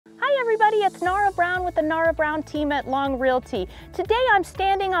everybody, it's Nara Brown with the Nara Brown team at Long Realty. Today I'm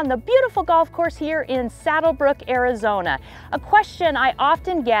standing on the beautiful golf course here in Saddlebrook, Arizona. A question I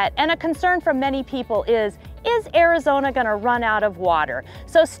often get and a concern from many people is Arizona gonna run out of water?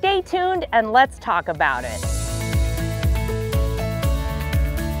 So stay tuned and let's talk about it.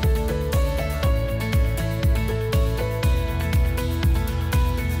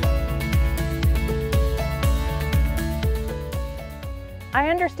 I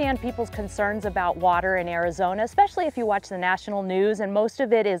understand people's concerns about water in Arizona, especially if you watch the national news, and most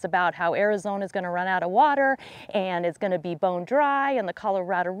of it is about how Arizona is going to run out of water and it's going to be bone dry and the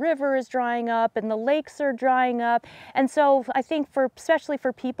Colorado River is drying up and the lakes are drying up. And so I think especially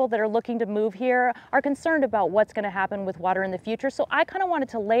for people that are looking to move here are concerned about what's going to happen with water in the future. So I kind of wanted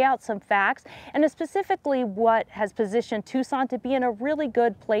to lay out some facts and specifically what has positioned Tucson to be in a really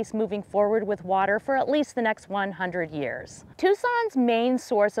good place moving forward with water for at least the next 100 years. Tucson's main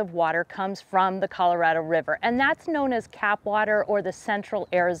source of water comes from the Colorado River, and that's known as cap water or the Central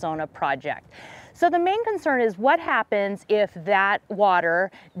Arizona Project. So the main concern is what happens if that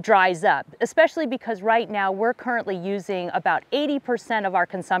water dries up, especially because right now we're currently using about 80% of our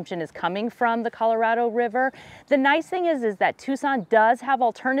consumption is coming from the Colorado River. The nice thing is that Tucson does have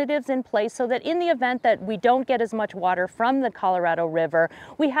alternatives in place so that in the event that we don't get as much water from the Colorado River,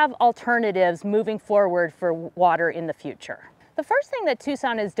 we have alternatives moving forward for water in the future. The first thing that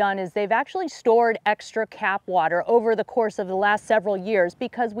Tucson has done is they've actually stored extra cap water over the course of the last several years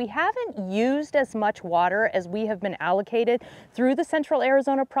because we haven't used as much water as we have been allocated through the Central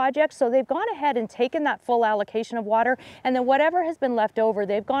Arizona Project. So they've gone ahead and taken that full allocation of water, and then whatever has been left over,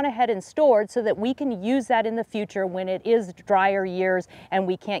 they've gone ahead and stored so that we can use that in the future when it is drier years and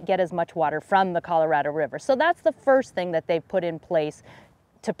we can't get as much water from the Colorado River. So that's the first thing that they've put in place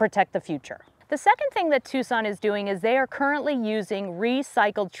to protect the future. The second thing that Tucson is doing is they are currently using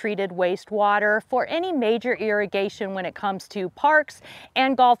recycled treated wastewater for any major irrigation when it comes to parks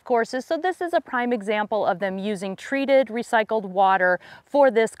and golf courses. So this is a prime example of them using treated recycled water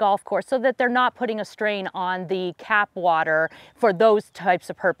for this golf course so that they're not putting a strain on the cap water for those types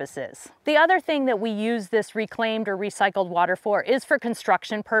of purposes. The other thing that we use this reclaimed or recycled water for is for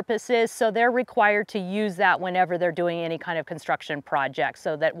construction purposes. So they're required to use that whenever they're doing any kind of construction project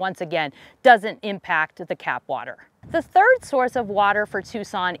so that once again doesn't impact the cap water. The third source of water for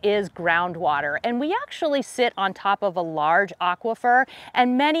Tucson is groundwater, and we actually sit on top of a large aquifer,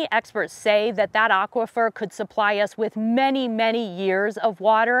 and many experts say that that aquifer could supply us with many, many years of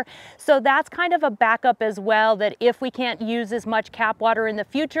water. So that's kind of a backup as well, that if we can't use as much cap water in the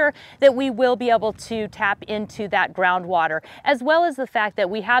future, that we will be able to tap into that groundwater, as well as the fact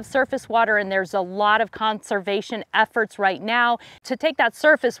that we have surface water and there's a lot of conservation efforts right now to take that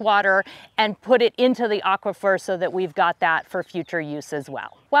surface water and put it into the aquifer so that we've got that for future use as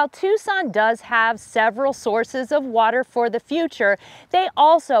well. While Tucson does have several sources of water for the future, they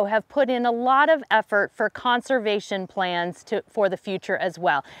also have put in a lot of effort for conservation plans for the future as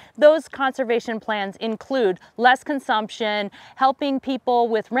well. Those conservation plans include less consumption, helping people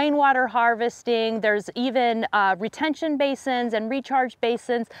with rainwater harvesting. There's even retention basins and recharge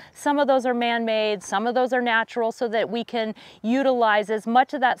basins. Some of those are man-made, some of those are natural, so that we can utilize as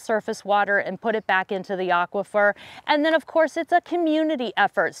much of that surface water and put it back into the aquifer. And then of course it's a community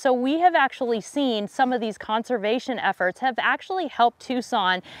effort. So we have actually seen some of these conservation efforts have actually helped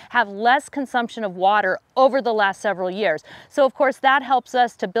Tucson have less consumption of water over the last several years. So of course that helps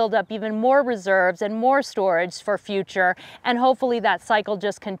us to build up even more reserves and more storage for future, and hopefully that cycle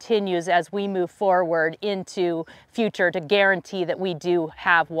just continues as we move forward into future to guarantee that we do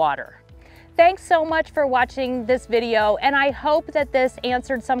have water. Thanks so much for watching this video, and I hope that this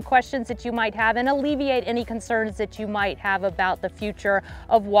answered some questions that you might have and alleviate any concerns that you might have about the future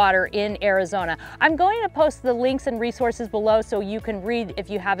of water in Arizona. I'm going to post the links and resources below so you can read if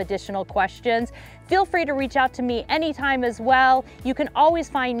you have additional questions. Feel free to reach out to me anytime as well. You can always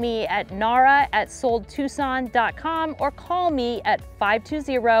find me at nara@soldtucson.com or call me at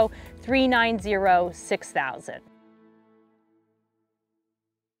 520-390-6000.